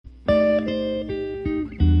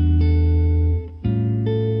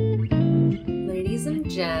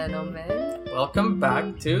Welcome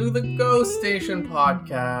back to the Go Station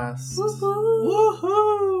podcast. Woohoo!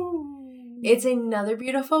 Woohoo! It's another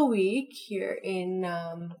beautiful week here in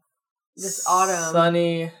this autumn.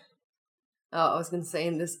 Sunny. Oh, I was going to say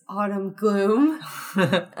in this autumn gloom.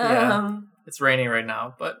 Yeah. It's raining right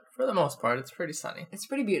now, but for the most part, it's pretty sunny. It's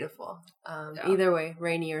pretty beautiful. Either way,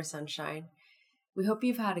 rainy or sunshine. We hope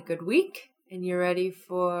you've had a good week and you're ready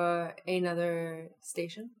for another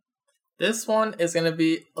station. This one is going to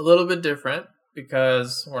be a little bit different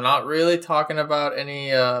because we're not really talking about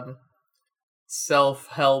any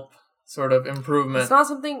self-help sort of improvement. It's not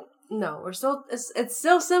something... No, it's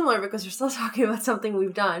still similar because we're still talking about something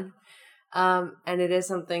we've done. And it is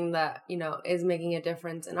something that, is making a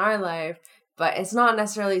difference in our life, but it's not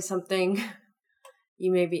necessarily something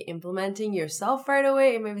you may be implementing yourself right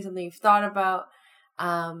away. It may be something you've thought about.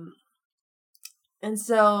 And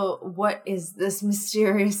so what is this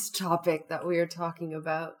mysterious topic that we are talking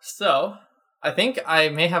about? So, I think I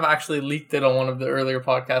may have actually leaked it on one of the earlier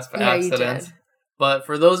podcasts by accident. You did. But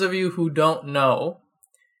for those of you who don't know,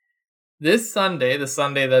 this Sunday, the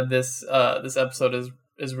Sunday that this episode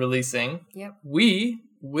is releasing, yep, we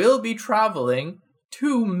will be traveling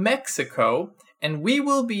to Mexico, and we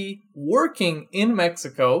will be working in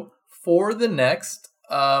Mexico for the next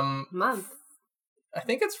month. I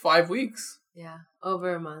think it's 5 weeks. Yeah,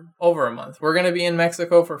 over a month. We're gonna be in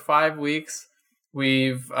Mexico for 5 weeks.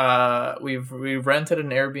 We've rented an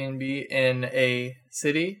Airbnb in a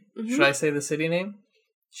city. Mm-hmm. Should I say the city name?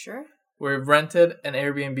 Sure. We've rented an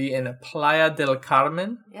Airbnb in Playa del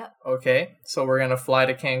Carmen. Yep. Okay, so we're gonna fly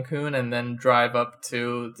to Cancun and then drive up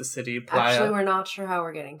to the city Playa. Actually, we're not sure how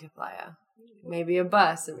we're getting to Playa. Maybe a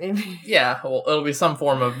bus, maybe. Yeah, well, it'll be some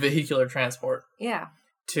form of vehicular transport. Yeah.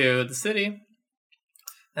 To the city.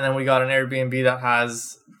 And then we got an Airbnb that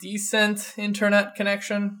has decent internet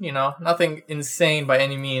connection. Nothing insane by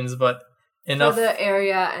any means, but enough. For the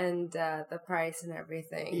area and the price and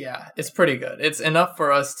everything. Yeah, it's pretty good. It's enough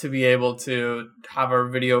for us to be able to have our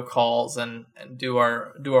video calls and do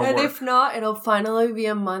our work. And if not, it'll finally be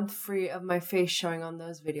a month free of my face showing on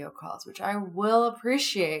those video calls, which I will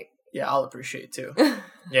appreciate. Yeah, I'll appreciate too.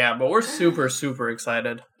 Yeah, but we're super, super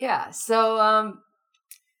excited. Yeah, so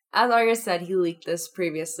as Argus said, he leaked this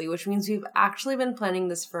previously, which means we've actually been planning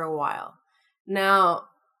this for a while. Now,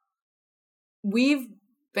 we've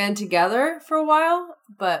been together for a while,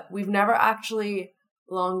 but we've never actually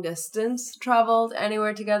long distance traveled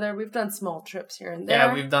anywhere together. We've done small trips here and there.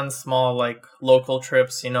 Yeah, we've done small local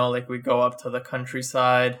trips, like we go up to the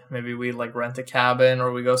countryside, maybe we rent a cabin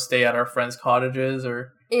or we go stay at our friends' cottages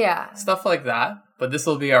or stuff like that. But this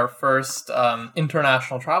will be our first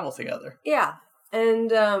international travel together. Yeah.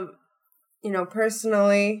 And,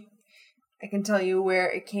 personally, I can tell you where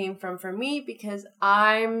it came from for me because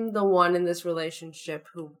I'm the one in this relationship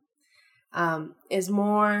who is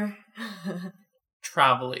more...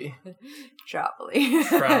 Travel-y.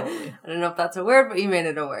 I don't know if that's a word, but you made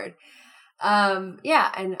it a word.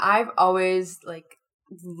 Yeah, and I've always,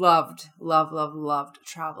 loved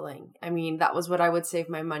traveling. I mean, that was what I would save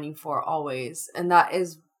my money for always. And that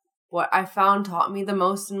is what I found taught me the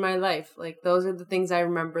most in my life. Those are the things I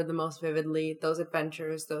remember the most vividly, those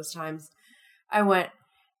adventures, those times I went.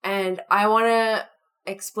 And I want to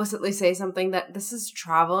explicitly say something that this is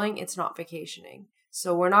traveling, it's not vacationing.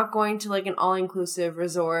 So we're not going to an all-inclusive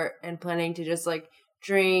resort and planning to just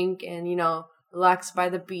drink and, relax by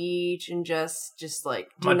the beach and just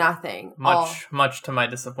do nothing. Much to my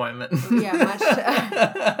disappointment. Yeah, much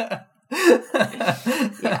to...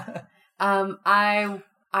 Yeah.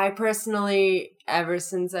 I personally, ever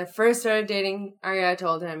since I first started dating Arya, I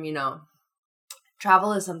told him,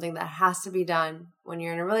 travel is something that has to be done when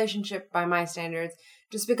you're in a relationship by my standards,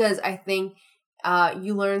 just because I think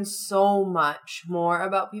you learn so much more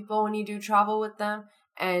about people when you do travel with them.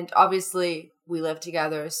 And obviously, we live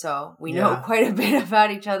together, so we know quite a bit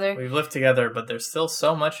about each other. We've lived together, but there's still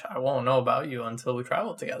so much I won't know about you until we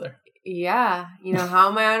travel together. Yeah. How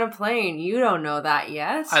am I on a plane? You don't know that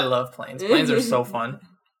yet. I love planes. Planes are so fun.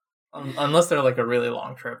 Unless they're a really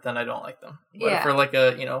long trip, then I don't like them. But for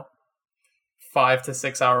a, 5 to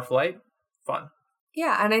 6 hour flight, fun.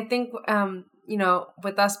 Yeah, and I think,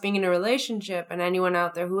 with us being in a relationship and anyone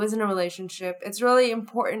out there who is in a relationship, it's really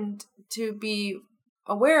important to be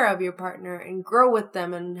aware of your partner and grow with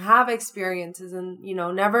them and have experiences and,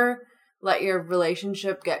 never let your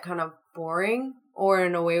relationship get kind of boring or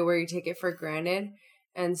in a way where you take it for granted.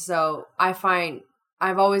 And so I find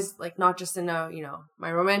I've always, not just in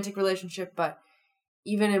my romantic relationship, but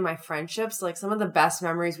even in my friendships, some of the best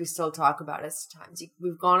memories we still talk about is times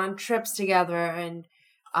we've gone on trips together and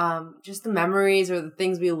just the memories or the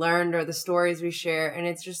things we learned or the stories we share. And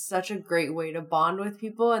it's just such a great way to bond with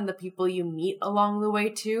people, and the people you meet along the way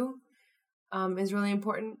too is really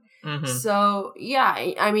important. Mm-hmm. So yeah,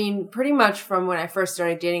 I mean, pretty much from when I first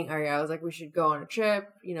started dating Arya, I was like, we should go on a trip,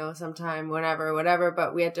 sometime, whatever.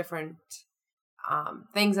 But we had different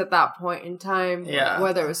things at that point in time. Yeah.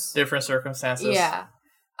 Whether it was different circumstances. Yeah.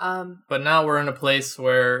 But now we're in a place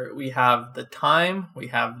where we have the time, we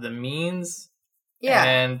have the means. Yeah.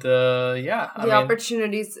 And the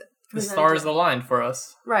opportunities. The stars aligned for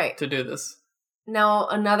us. Right. To do this. Now,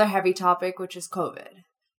 another heavy topic, which is COVID.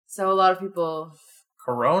 So a lot of people...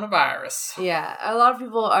 Coronavirus. Yeah. A lot of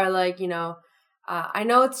people are like, I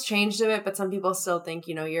know it's changed a bit, but some people still think,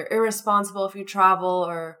 you're irresponsible if you travel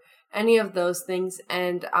or any of those things.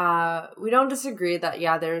 And we don't disagree that,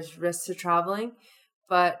 there's risks to traveling.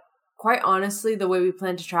 But quite honestly, the way we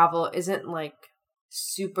plan to travel isn't like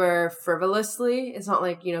super frivolously. It's not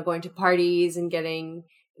like, going to parties and going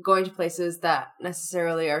to places that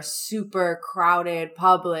necessarily are super crowded,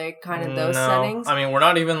 public, kind of those settings. I mean, we're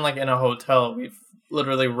not even like in a hotel. We've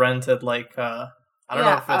literally rented like I don't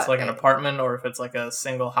know if it's like an apartment or if it's like a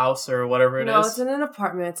single house or whatever it is. No, it's in an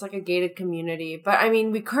apartment. It's like a gated community. But I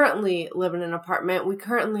mean, we currently live in an apartment. We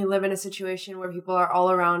currently live in a situation where people are all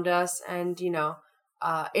around us, and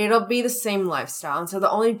it'll be the same lifestyle. And so the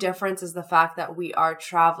only difference is the fact that we are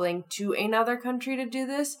traveling to another country to do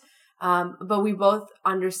this. But we both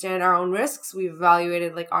understand our own risks. We've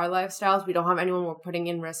evaluated like our lifestyles. We don't have anyone we're putting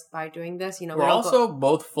in risk by doing this. We're also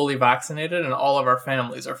both fully vaccinated, and all of our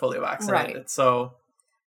families are fully vaccinated. Right. So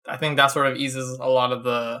I think that sort of eases a lot of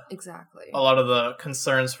the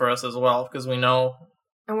concerns for us as well, because we know.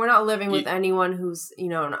 And we're not living with anyone who's,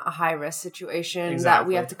 in a high-risk situation that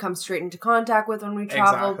we have to come straight into contact with when we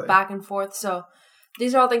travel back and forth. So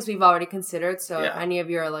these are all things we've already considered. So if any of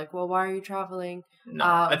you are like, well, why are you traveling? No,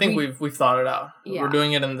 I think we've thought it out. Yeah. We're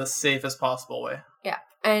doing it in the safest possible way. Yeah,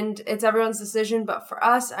 and it's everyone's decision. But for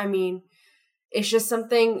us, I mean, it's just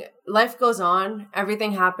something, life goes on,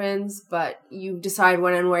 everything happens, but you decide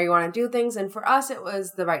when and where you want to do things. And for us, it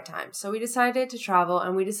was the right time. So we decided to travel,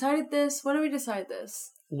 and we decided this. When did we decide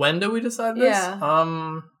this? When did we decide this?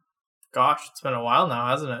 Yeah. Gosh, it's been a while now,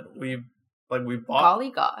 hasn't it? We bought...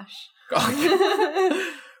 Golly gosh.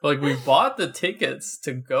 We bought the tickets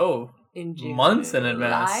to go in June. Months in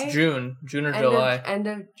advance. June or July. End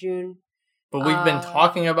of June. But we've been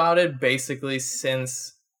talking about it basically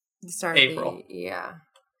since April.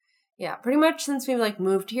 Yeah, pretty much since we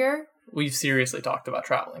moved here. We've seriously talked about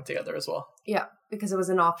traveling together as well. Yeah, because it was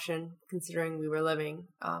an option, considering we were living,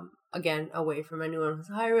 again, away from anyone who's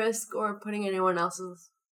high risk or putting anyone else's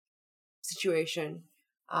situation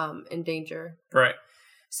in danger. Right.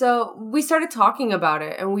 So we started talking about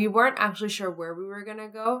it, and we weren't actually sure where we were going to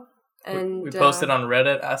go. And we posted on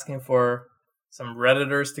Reddit asking for some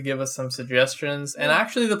Redditors to give us some suggestions. And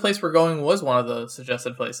actually, the place we're going was one of the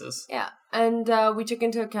suggested places. Yeah. And we took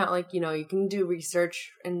into account, you can do research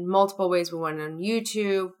in multiple ways. We went on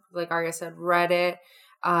YouTube, like Arya said, Reddit,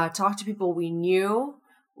 talk to people we knew.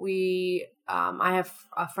 I have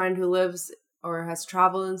a friend who lives or has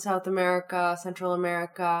traveled in South America, Central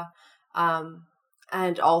America,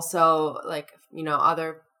 and also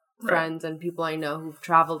other friends and people I know who've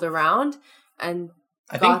traveled around and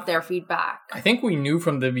got their feedback. I think we knew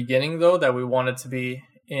from the beginning, though, that we wanted to be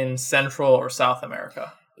in Central or South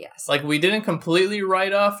America. Yes. We didn't completely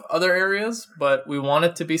write off other areas, but we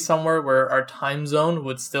wanted to be somewhere where our time zone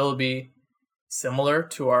would still be similar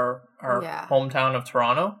to our hometown of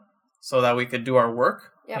Toronto, so that we could do our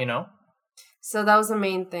work, So that was the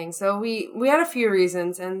main thing. So we had a few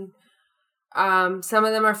reasons, and some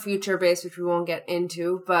of them are future-based, which we won't get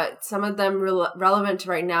into, but some of them relevant to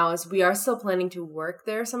right now is we are still planning to work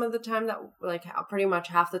there some of the time. That pretty much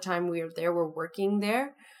half the time we are there, we're working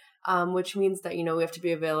there, which means that, we have to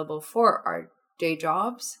be available for our day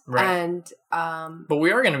jobs. Right. And but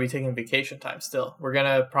we are going to be taking vacation time still. We're going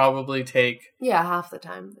to probably take... Yeah, half the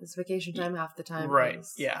time. It's vacation time, half the time. Right,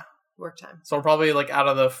 yeah. Work time. So probably out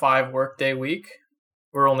of the 5 workday week,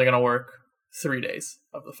 we're only going to work 3 days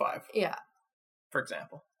of the 5. Yeah. For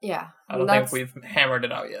example. Yeah. I don't think we've hammered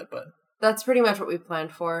it out yet, but... That's pretty much what we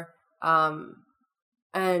planned for.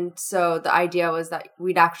 And so the idea was that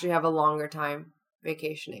we'd actually have a longer time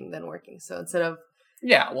vacationing than working. So instead of...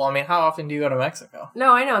 Yeah, well, I mean, how often do you go to Mexico?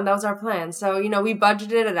 No, I know, and that was our plan. So, we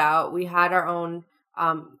budgeted it out. We had our own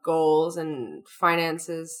goals and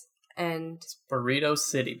finances, and... It's Burrito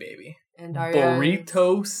City, baby. And Arya...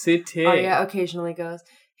 Burrito City. Arya occasionally goes,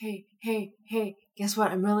 hey, guess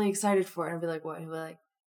what I'm really excited for? And I'll be like, what? He'll be like,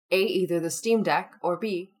 A, either the Steam Deck, or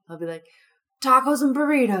B, I'll be like, tacos and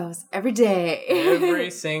burritos every day.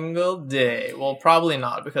 Every single day. Well, probably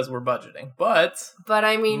not because we're budgeting, but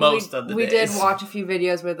I mean, most of the we days. did watch a few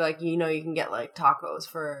videos where like, you know, you can get like tacos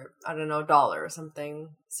for, I don't know, $1 or something.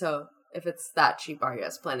 So if it's that cheap, are you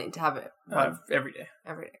guys planning to have it every day?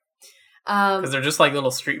 Every day. Because they're just like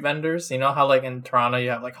little street vendors. You know how like in Toronto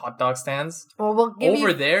you have like hot dog stands? Well, we'll give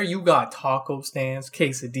Over there you got taco stands,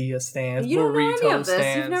 quesadilla stands, you don't know burrito any of this.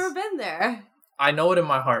 stands. You've never been there. I know it in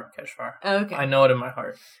my heart, Keshvar. Okay. I know it in my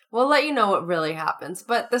heart. We'll let you know what really happens.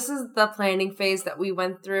 But this is the planning phase that we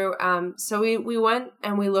went through. So we went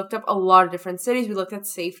and we looked up a lot of different cities. We looked at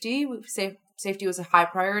safety. Safety was a high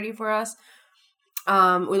priority for us.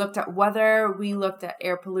 We looked at weather. We looked at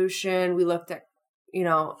air pollution. We looked at, you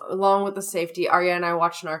know, along with the safety. Arya and I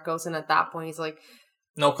watched Narcos, and at that point he's like,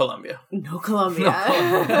 No Colombia. No Colombia.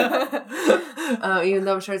 Even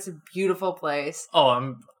though I'm sure it's a beautiful place.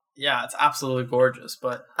 Yeah, it's absolutely gorgeous,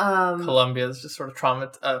 but Colombia is just sort of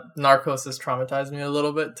Narcos has traumatized me a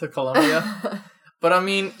little bit to Colombia. But I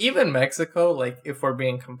mean, even Mexico, like, if we're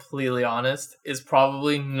being completely honest, is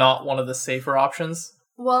probably not one of the safer options.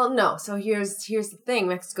 Well, no. So here's the thing.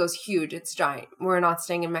 Mexico's huge. It's giant. We're not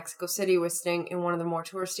staying in Mexico City. We're staying in one of the more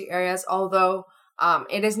touristy areas, although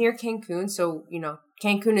it is near Cancun. So, you know,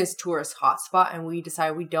 Cancun is tourist hotspot, and we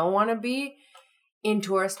decided we don't want to be in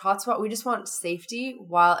tourist hotspot. We just want safety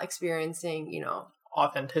while experiencing, you know,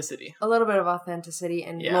 authenticity, a little bit of authenticity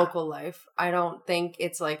and local life. I don't think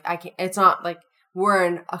it's like it's not like we're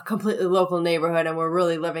in a completely local neighborhood and we're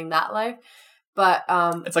really living that life, but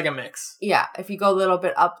it's like a mix. Yeah, if you go a little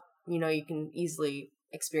bit up, you know, you can easily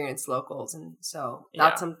experience locals, and so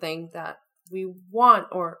that's something that we want,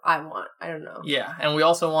 or I want. I don't know. Yeah, and we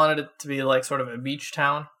also wanted it to be like sort of a beach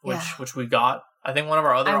town, which we got. I think one of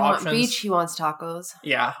our other options... want beach, he wants tacos.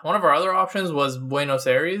 Yeah, one of our other options was Buenos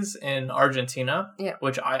Aires in Argentina,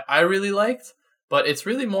 which I really liked, but it's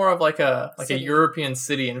really more of like a European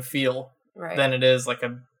city and feel than it is like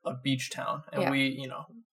a beach town. And we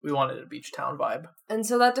wanted a beach town vibe. And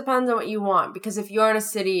so that depends on what you want, because if you're in a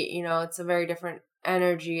city, you know, it's a very different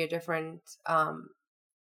energy, a different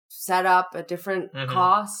setup, a different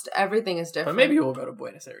cost. Everything is different. But maybe we'll go to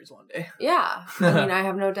Buenos Aires one day. Yeah. I mean, I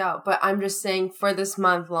have no doubt. But I'm just saying, for this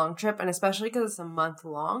month-long trip, and especially because it's a month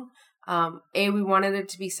long, we wanted it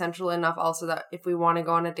to be central enough also that if we want to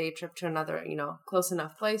go on a day trip to another, you know, close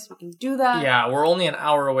enough place, we can do that. Yeah, we're only an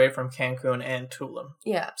hour away from Cancun and Tulum.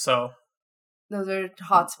 Yeah. So those are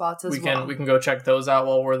hot spots as well. We can go check those out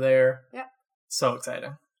while we're there. Yeah. So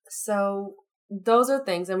exciting. So those are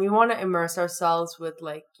things, and we want to immerse ourselves with,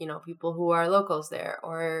 like, you know, people who are locals there,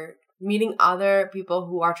 or meeting other people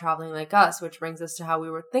who are traveling like us, which brings us to how we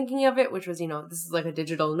were thinking of it, which was, you know, this is like a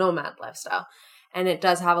digital nomad lifestyle. And it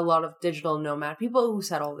does have a lot of digital nomad people who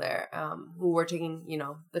settle there, who were taking, you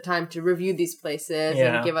know, the time to review these places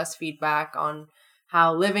and give us feedback on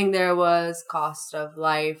how living there was, cost of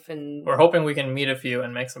life, and... We're hoping we can meet a few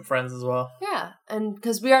and make some friends as well. Yeah, and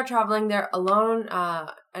because we are traveling there alone,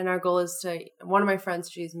 and our goal is to... One of my friends,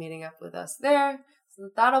 she's meeting up with us there, so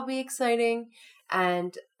that'll be exciting.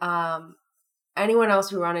 And anyone else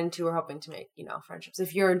we run into, we're hoping to make, you know, friendships.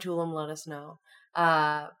 If you're in Tulum, let us know.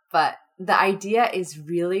 But the idea is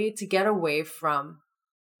really to get away from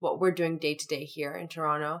what we're doing day to day here in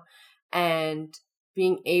Toronto, and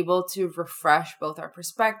being able to refresh both our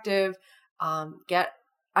perspective, I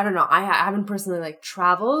don't know, I haven't personally like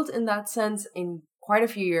traveled in that sense in quite a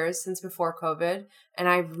few years since before COVID, and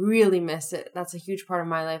I really miss it. That's a huge part of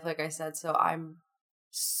my life, like I said, so I'm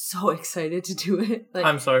so excited to do it. Like,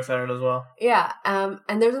 I'm so excited as well. Yeah,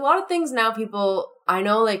 and there's a lot of things now I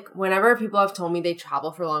know, like, whenever people have told me they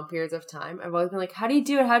travel for long periods of time, I've always been like, how do you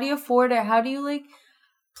do it? How do you afford it? How do you, like,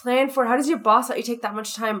 plan for it? How does your boss let you take that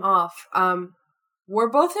much time off? We're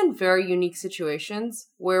both in very unique situations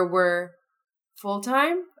where we're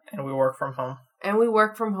full-time. And we work from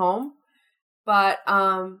home. But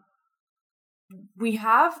we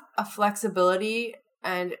have a flexibility,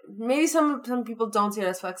 and maybe some people don't see it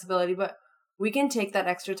as flexibility, but we can take that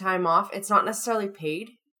extra time off. It's not necessarily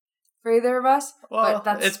paid for either of us. Well,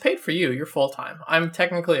 but it's paid for you. You're full-time. I'm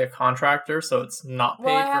technically a contractor, so it's not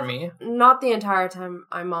paid for me. Not the entire time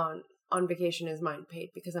I'm on vacation is mine paid,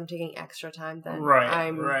 because I'm taking extra time than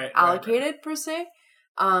I'm allocated per se.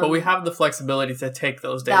 But we have the flexibility to take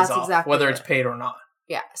those days off, exactly whether it's paid or not.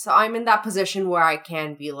 Yeah, so I'm in that position where I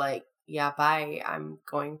can be like, yeah, bye, I'm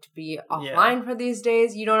going to be offline for these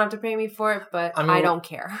days. You don't have to pay me for it, but I don't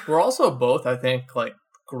care. We're also both, I think, like,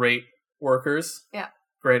 great workers. Yeah.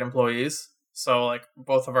 Great employees. So, like,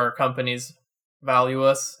 both of our companies value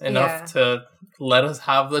us enough to let us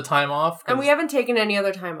have the time off. And we haven't taken any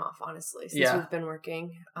other time off, honestly, since we've been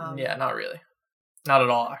working. Not really. Not at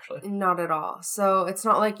all, actually. Not at all. So it's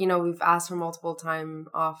not like, we've asked for multiple time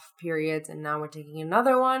off periods and now we're taking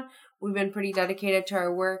another one. We've been pretty dedicated to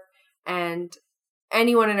our work, and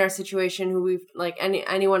anyone in our situation who we've, like,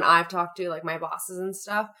 anyone I've talked to, like my bosses and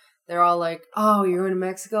stuff, they're all like, oh, you're going to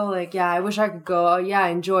Mexico? Like, yeah, I wish I could go. Oh, yeah,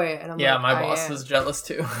 enjoy it. And I'm like, my boss is jealous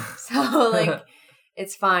too. So, like,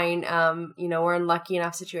 it's fine. We're in lucky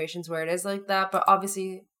enough situations where it is like that. But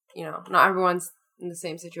obviously, not everyone's in the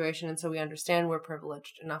same situation. And so we understand we're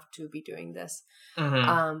privileged enough to be doing this.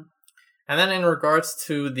 Mm-hmm. And then in regards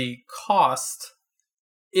to the cost,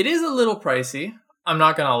 it is a little pricey. I'm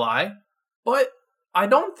not going to lie. But I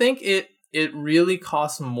don't think it really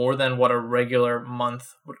costs more than what a regular month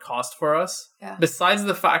would cost for us. Yeah. Besides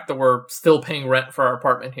the fact that we're still paying rent for our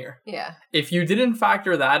apartment here. Yeah. If you didn't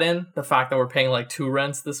factor that in, the fact that we're paying like 2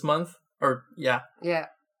 rents this month, Yeah.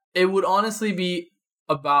 It would honestly be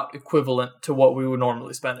about equivalent to what we would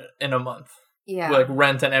normally spend in a month. Yeah. Like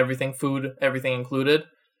rent and everything, food, everything included.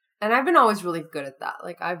 And I've been always really good at that.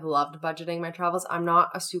 Like, I've loved budgeting my travels. I'm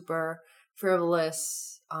not a super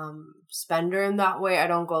frivolous spender in that way. I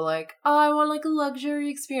don't go like, oh, I want like a luxury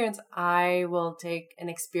experience. I will take an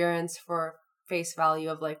experience for face value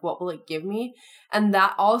of like, what will it give me? And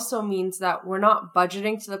that also means that we're not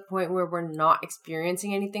budgeting to the point where we're not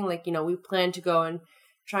experiencing anything. Like, we plan to go and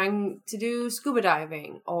trying to do scuba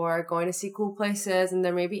diving or going to see cool places, and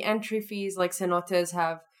there may be entry fees, like cenotes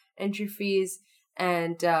have entry fees,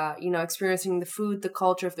 and experiencing the food, the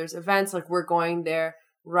culture. If there's events, like we're going there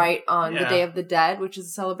right on the Day of the Dead, which is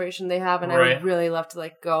a celebration they have, and I would really love to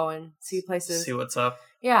like go and see places, see what's up.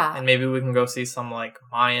 Yeah. And maybe we can go see some like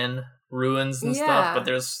Mayan ruins and stuff,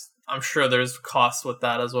 but I'm sure there's costs with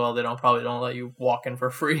that as well. They probably don't let you walk in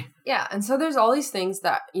for free. Yeah, and so there's all these things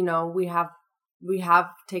that we have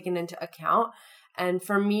taken into account. And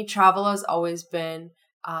for me, travel has always been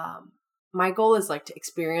my goal is like to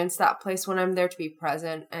experience that place when I'm there, to be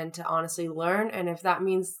present and to honestly learn. And if that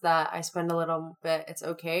means that I spend a little bit, it's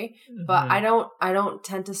okay. Mm-hmm. But I don't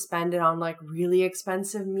tend to spend it on like really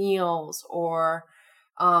expensive meals or,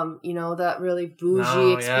 that really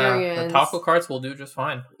bougie experience. Yeah. The taco carts will do just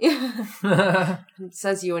fine. It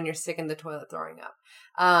says you when you're sick in the toilet throwing up.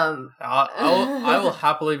 I will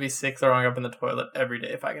happily be sick throwing up in the toilet every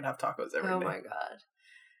day if I can have tacos every day. Oh my God.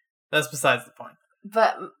 That's besides the point.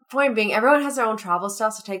 But point being, everyone has their own travel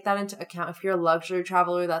style, so take that into account. If you're a luxury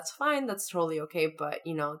traveler, that's fine. That's totally okay. But,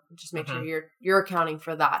 just make sure you're accounting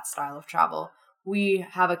for that style of travel. We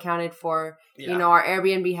have accounted for, our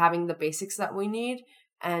Airbnb having the basics that we need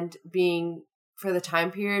and being for the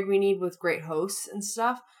time period we need with great hosts and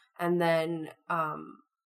stuff. And then,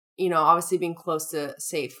 obviously being close to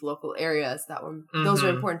safe local areas those are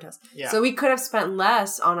important to us. Yeah. So we could have spent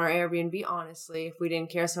less on our Airbnb, honestly, if we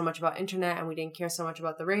didn't care so much about internet and we didn't care so much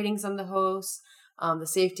about the ratings on the hosts, the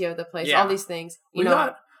safety of the place, all these things.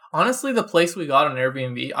 Honestly, the place we got on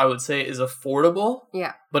Airbnb, I would say is affordable.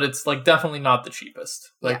 Yeah. But it's like definitely not the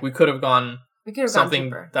cheapest. Like we could have gone something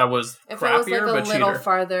cheaper. That was crappier, if it was like a but little cheaper.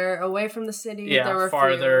 Farther away from the city. Yeah, there were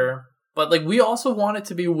farther. Fewer. But like we also wanted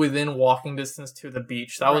to be within walking distance to the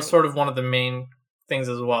beach. That was sort of one of the main things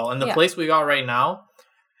as well. And the place we got right now,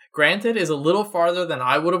 granted, is a little farther than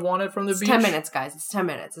I would have wanted from the beach. 10 minutes, guys. It's 10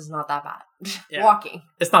 minutes. It's not that bad. Walking.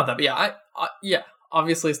 It's not that bad. Yeah,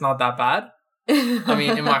 obviously it's not that bad. I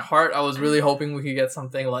mean, in my heart, I was really hoping we could get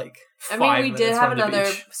something like 5 minutes we did have another.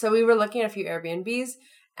 Beach. So we were looking at a few Airbnbs,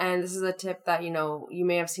 and this is a tip that you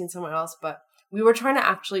may have seen somewhere else, but we were trying to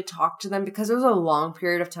actually talk to them because it was a long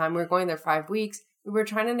period of time. We were going there 5 weeks. We were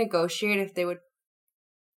trying to negotiate if they would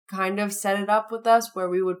kind of set it up with us where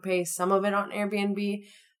we would pay some of it on Airbnb,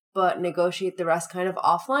 but negotiate the rest kind of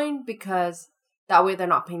offline, because that way they're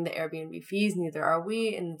not paying the Airbnb fees, neither are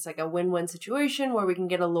we. And it's like a win-win situation where we can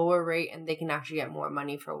get a lower rate and they can actually get more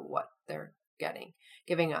money for what they're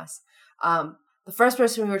giving us. The first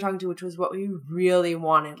person we were talking to, which was what we really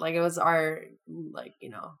wanted, like it was our,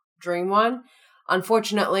 dream one.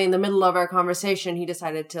 Unfortunately, in the middle of our conversation, he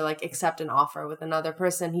decided to accept an offer with another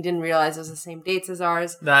person. He didn't realize it was the same dates as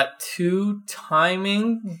ours. That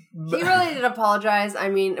timing. He really did apologize. I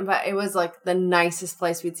mean, but it was the nicest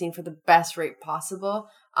place we'd seen for the best rate possible.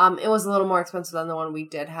 It was a little more expensive than the one we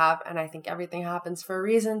did have, and I think everything happens for a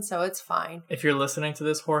reason, so it's fine. If you're listening to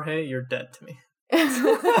this, Jorge, you're dead to me.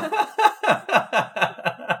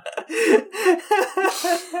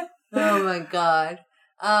 Oh my God.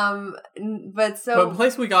 But the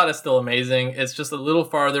place we got is still amazing. It's just a little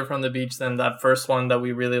farther from the beach than that first one that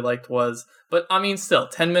we really liked was. But I mean, still,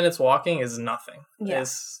 10 minutes walking is nothing. Yeah.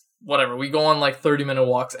 It's whatever. We go on 30-minute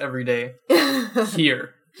walks every day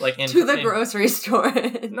here. like to the grocery store.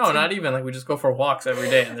 No, not even. Like, we just go for walks every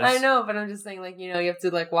day. And I know, but I'm just saying, like, you know, you have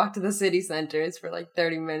to like walk to the city centers for like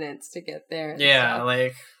 30 minutes to get there. Yeah,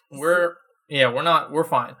 like we're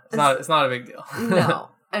fine. It's not a big deal. No.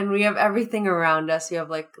 And we have everything around us. You have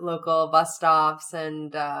like local bus stops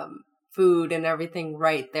and food and everything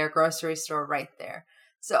right there, grocery store right there.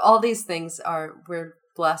 So all these things we're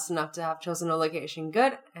blessed enough to have chosen a location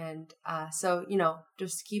good. And so, you know,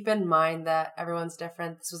 just keep in mind that everyone's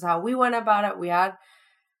different. This was how we went about it. We had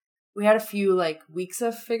a few like weeks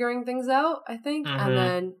of figuring things out, I think. Mm-hmm. And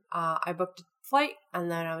then I booked a flight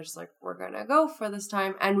and then I was just like, we're going to go for this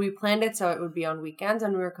time. And we planned it so it would be on weekends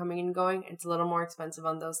and we were coming and going. It's a little more expensive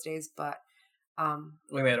on those days, but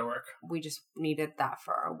we made it work. We just needed that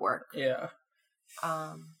for our work. Yeah.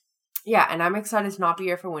 Yeah, and I'm excited to not be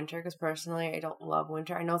here for winter because personally I don't love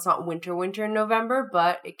winter. I know it's not winter in November,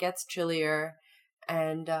 but it gets chillier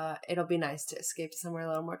and it'll be nice to escape to somewhere a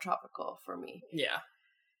little more tropical for me. Yeah.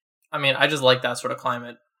 I mean, I just like that sort of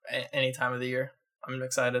climate any time of the year. I'm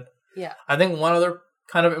excited. Yeah. I think one other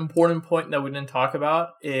kind of important point that we didn't talk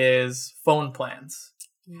about is phone plans.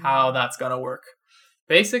 Yeah. How that's going to work.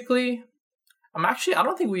 Basically, I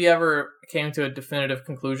don't think we ever came to a definitive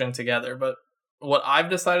conclusion together, but what I've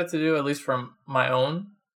decided to do, at least from my own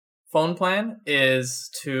phone plan, is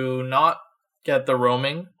to not get the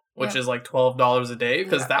roaming, which is like $12 a day,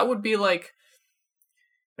 because that would be like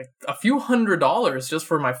a few $100s just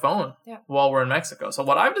for my phone while we're in Mexico. So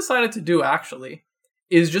what I've decided to do actually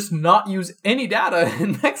is just not use any data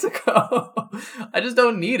in Mexico. I just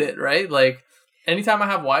don't need it, right? Like anytime I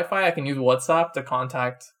have Wi-Fi, I can use WhatsApp to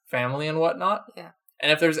contact family and whatnot. Yeah.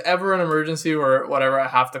 And if there's ever an emergency or whatever, I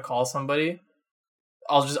have to call somebody,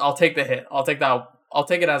 I'll take the hit. I'll take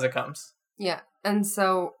it as it comes. Yeah. And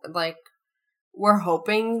so like we're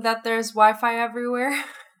hoping that there's Wi-Fi everywhere.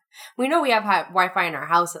 We know we have Wi-Fi in our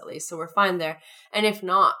house at least, so we're fine there. And if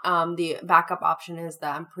not, the backup option is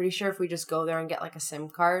that I'm pretty sure if we just go there and get like a SIM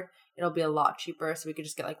card, it'll be a lot cheaper. So we could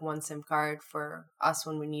just get like one SIM card for us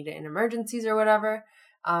when we need it in emergencies or whatever.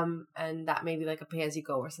 And that may be like a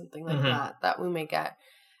pay-as-you-go or something like that we may get.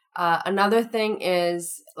 Another thing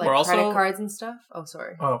is like credit cards and stuff. Oh,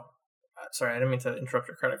 sorry. Oh, sorry. I didn't mean to interrupt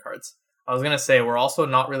your credit cards. I was going to say, we're also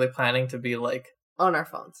not really planning to be like... on our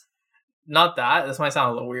phones. Not that. This might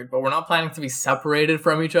sound a little weird, but we're not planning to be separated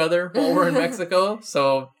from each other while we're in Mexico.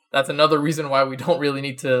 So that's another reason why we don't really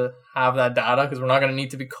need to have that data, because we're not going to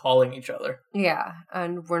need to be calling each other. Yeah,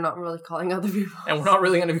 and we're not really calling other people. And we're not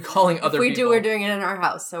really going to be calling other people. If we do, we're doing it in our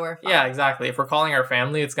house, so we're fine. Yeah, exactly. If we're calling our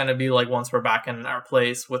family, it's going to be like once we're back in our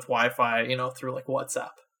place with Wi-Fi, through like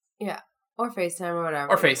WhatsApp. Yeah, or FaceTime or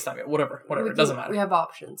whatever. Or FaceTime, whatever. It doesn't matter. We have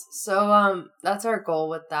options. So that's our goal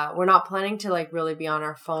with that. We're not planning to like really be on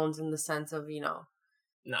our phones in the sense of,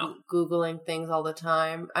 no. Googling things all the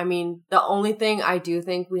time. I mean, the only thing I do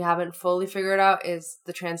think we haven't fully figured out is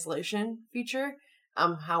the translation feature.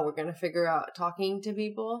 How we're going to figure out talking to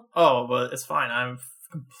people. Oh, but it's fine. I'm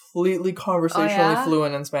completely conversationally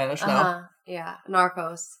fluent in Spanish now. Yeah.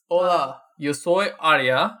 Narcos. Hola, yo soy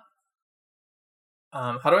Aria.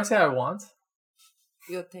 How do I say I want?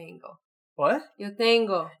 Yo tengo. What? Yo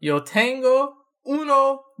tengo. Yo tengo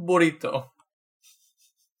uno burrito.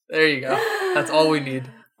 There you go. That's all we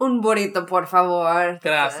need. Un burrito, por favor.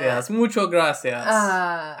 Gracias. Mucho gracias.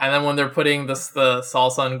 And then when they're putting the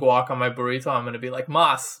salsa and guac on my burrito, I'm going to be like,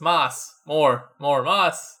 más, more,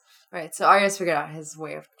 más. Right, so Aria's figured out his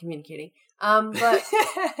way of communicating. But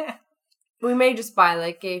we may just buy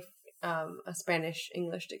like a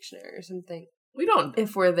Spanish-English dictionary or something. We don't.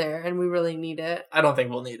 If we're there and we really need it. I don't think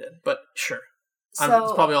we'll need it, but sure. It's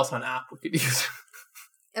probably also an app we could use.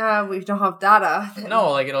 We don't have data.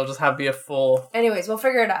 No, like it'll just be a full... Anyways, we'll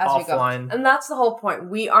figure it out as offline. we go. And that's the whole point.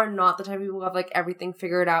 We are not the type of people who have like everything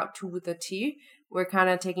figured out to the T. We're kind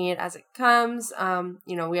of taking it as it comes.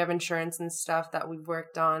 We have insurance and stuff that we've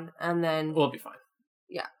worked on, and then... We'll be fine.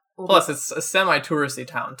 Yeah. Plus, it's a semi-touristy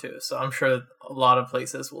town, too, so I'm sure a lot of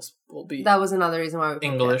places will be... That was another reason why we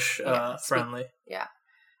English friendly. Yeah.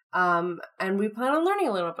 And we plan on learning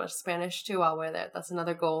a little bit of Spanish, too, while we're there. That's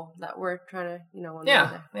another goal that we're trying to, when we're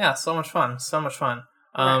there. Yeah, so much fun.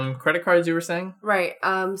 Right. Credit cards, you were saying? Right.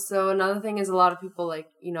 So another thing is a lot of people, like,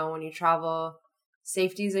 when you travel...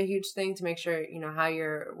 Safety is a huge thing to make sure,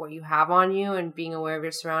 what you have on you and being aware of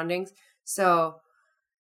your surroundings. So,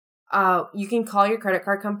 you can call your credit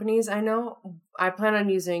card companies. I know I plan on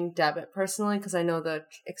using debit personally because I know the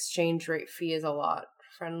exchange rate fee is a lot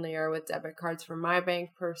friendlier with debit cards from my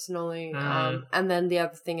bank personally. And then the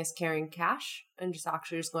other thing is carrying cash and just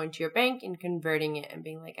going to your bank and converting it and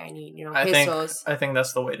being like, I need, pesos. I think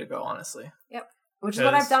that's the way to go, honestly. Yep. Which is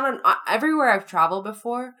what I've done on everywhere I've traveled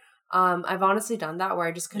before. I've honestly done that where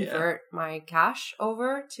I just convert my cash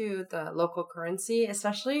over to the local currency,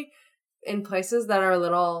 especially in places that are a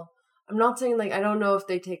little... I'm not saying, like, I don't know if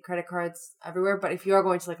they take credit cards everywhere, but if you are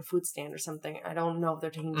going to, like, a food stand or something, I don't know if they're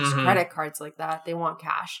taking just credit cards like that. They want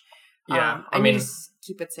cash. Yeah, I mean, just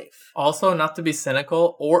keep it safe. Also, not to be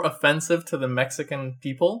cynical or offensive to the Mexican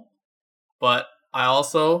people, but I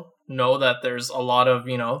also know that there's a lot of,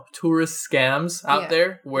 tourist scams out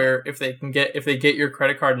there where if they get your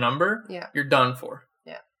credit card number, you're done for.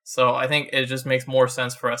 Yeah. So I think it just makes more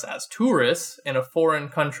sense for us as tourists in a foreign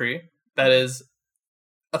country that is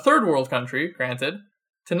a third world country, granted,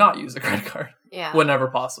 to not use a credit card whenever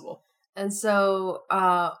possible. And so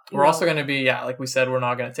we're also going to be, like we said, we're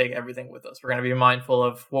not going to take everything with us. We're going to be mindful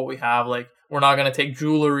of what we have. Like, we're not going to take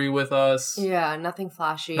jewelry with us. Yeah, nothing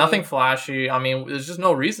flashy. Nothing flashy. I mean, there's just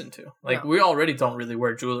no reason to. Like, we already don't really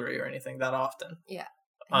wear jewelry or anything that often. Yeah.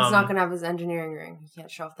 He's not going to have his engineering ring. He can't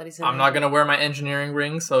show off that he's I'm not going to wear my engineering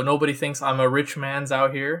ring, so nobody thinks I'm a rich man's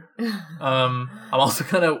out here. I'm also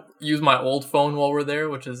going to use my old phone while we're there,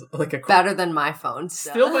 which is like better than my phone.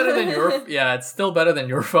 So. Still better than your... Yeah, it's still better than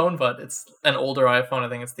your phone, but it's an older iPhone. I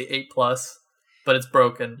think it's the 8 Plus, but it's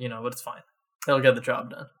broken, but it's fine. It'll get the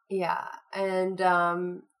job done. Yeah, and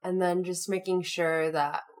then just making sure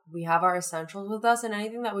that we have our essentials with us, and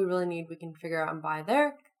anything that we really need, we can figure out and buy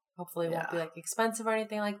there. Hopefully it won't be like expensive or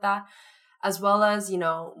anything like that. As well as,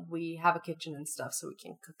 we have a kitchen and stuff so we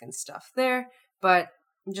can cook and stuff there. But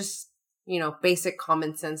just, basic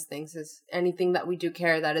common sense things is anything that we do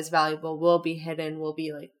carry that is valuable will be hidden, will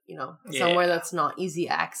be like, somewhere that's not easy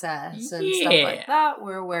access and stuff like that.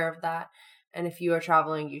 We're aware of that. And if you are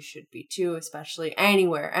traveling, you should be too, especially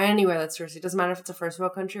anywhere that's touristy. It doesn't matter if it's a first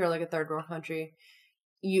world country or like a third world country.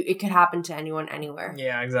 It could happen to anyone, anywhere.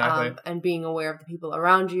 Yeah, exactly. And being aware of the people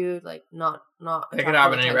around you, like not. It could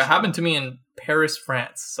happen anywhere. It happened to me in Paris,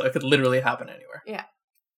 France, so it could literally happen anywhere. Yeah.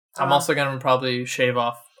 I'm also gonna probably shave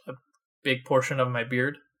off a big portion of my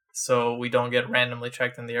beard, so we don't get randomly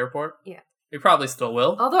checked in the airport. Yeah. We probably still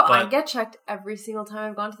will. Although I get checked every single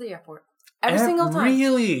time I've gone to the airport. Every single time.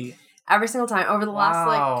 Really? Every single time over the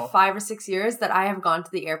last 5 or 6 years that I have gone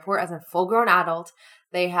to the airport as a full-grown adult,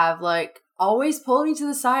 they have always pulled me to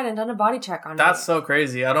the side and done a body check on me. That's so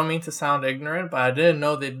crazy. I don't mean to sound ignorant, but I didn't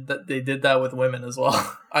know they did that with women as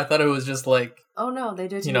well. I thought it was just oh no, they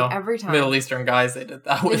do it to me every time. Middle Eastern guys they did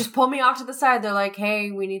that with. They just pull me off to the side. They're like, hey,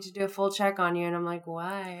 we need to do a full check on you. And I'm like,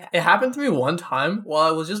 why? It happened to me one time while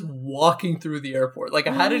I was just walking through the airport. I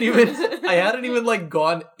hadn't even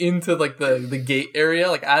gone into the gate area.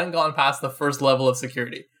 I hadn't gone past the first level of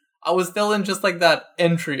security. I was still in just that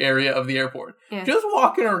entry area of the airport. Yeah. Just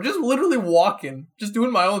walking or just literally walking. Just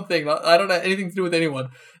doing my own thing. I don't have anything to do with anyone.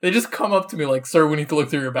 They just come up to me sir, we need to look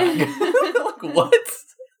through your bag. What?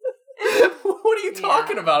 What are you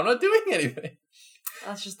talking about? I'm not doing anything.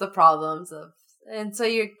 That's just the problems of... And so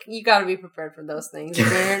you got to be prepared for those things.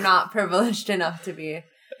 You're not privileged enough to be...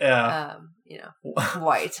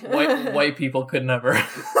 white. White people could never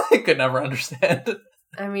understand.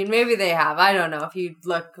 I mean, maybe they have. I don't know if you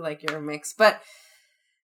look like you're a mix. But,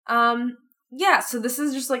 so this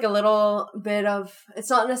is just a little bit of... It's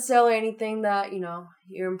not necessarily anything that,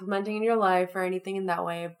 you're implementing in your life or anything in that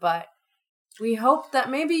way. But we hope that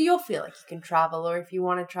maybe you'll feel like you can travel. Or if you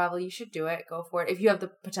want to travel, you should do it. Go for it. If you have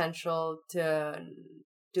the potential to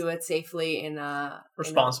do it safely in a...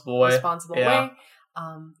 responsible way.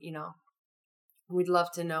 We'd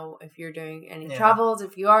love to know if you're doing any travels,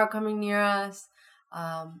 if you are coming near us.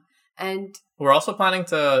 And we're also planning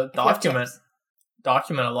to document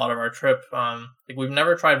a lot of our trip. We've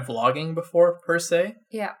never tried vlogging before per se.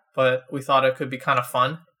 Yeah. But we thought it could be kind of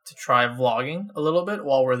fun to try vlogging a little bit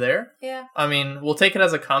while we're there. Yeah. I mean, we'll take it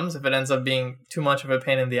as it comes. If it ends up being too much of a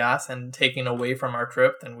pain in the ass and taking away from our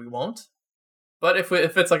trip, then we won't. But if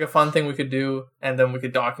it's a fun thing we could do, and then we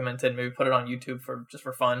could document it, and maybe put it on YouTube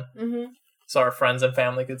for fun. Mm-hmm. So our friends and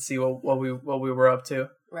family could see what we were up to.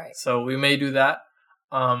 Right. So we may do that.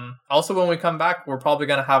 Also, when we come back, we're probably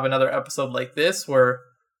going to have another episode like this where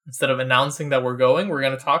instead of announcing that we're going, we're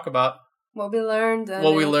going to talk about what we learned.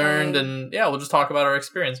 And we'll just talk about our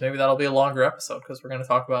experience. Maybe that'll be a longer episode because we're going to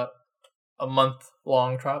talk about a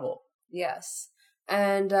month-long travel. Yes.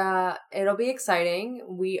 And it'll be exciting.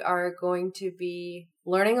 We are going to be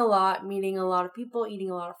learning a lot, meeting a lot of people, eating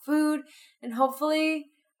a lot of food, and hopefully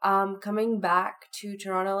coming back to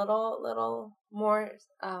Toronto a little more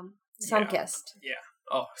sun-kissed. Yeah.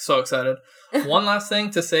 Oh, so excited. One last thing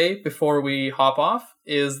to say before we hop off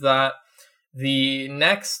is that the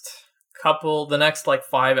next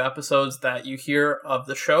 5 episodes that you hear of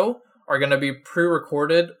the show are going to be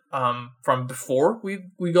pre-recorded from before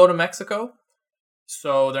we go to Mexico.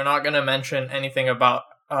 So they're not going to mention anything about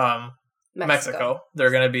Mexico.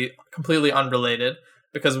 They're going to be completely unrelated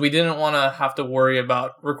because we didn't want to have to worry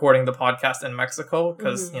about recording the podcast in Mexico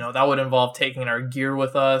because, that would involve taking our gear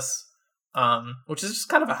with us, which is just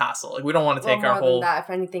kind of a hassle. Like, we don't want to take our whole... If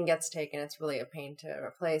anything gets taken, it's really a pain to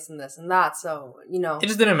replace and this and that. So, It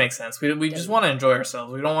just didn't make sense. We just want to enjoy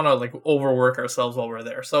ourselves. We don't want to, like, overwork ourselves while we're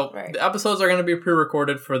there. So the episodes are going to be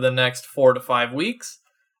pre-recorded for the next 4 to 5 weeks.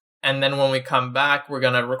 And then when we come back, we're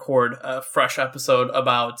going to record a fresh episode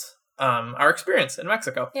about our experience in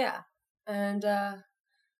Mexico. Yeah. And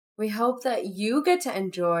we hope that you get to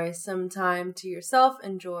enjoy some time to yourself.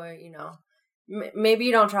 Enjoy, maybe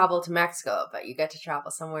you don't travel to Mexico, but you get to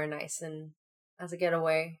travel somewhere nice and as a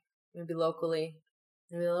getaway, maybe locally,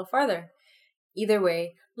 maybe a little farther. Either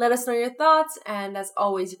way, let us know your thoughts. And as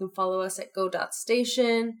always, you can follow us at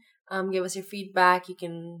go.station. Give us your feedback. You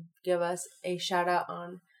can give us a shout out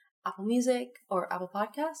on Apple Music or Apple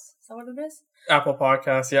Podcasts. Is that what it is? Apple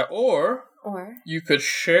Podcasts, yeah. Or you could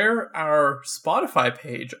share our Spotify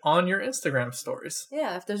page on your Instagram stories.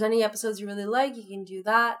 Yeah, if there's any episodes you really like, you can do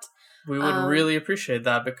that. We would really appreciate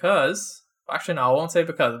that because... Actually, no, I won't say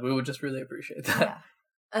because. We would just really appreciate that. Yeah.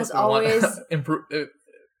 As always...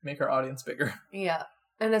 make our audience bigger. Yeah.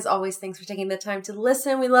 And as always, thanks for taking the time to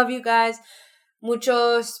listen. We love you guys.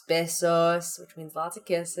 Muchos besos, which means lots of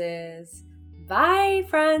kisses. Bye,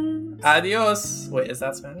 friends. Adios. Wait, is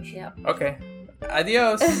that Spanish? Yeah. Okay.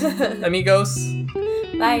 Adios, amigos.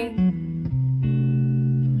 Bye.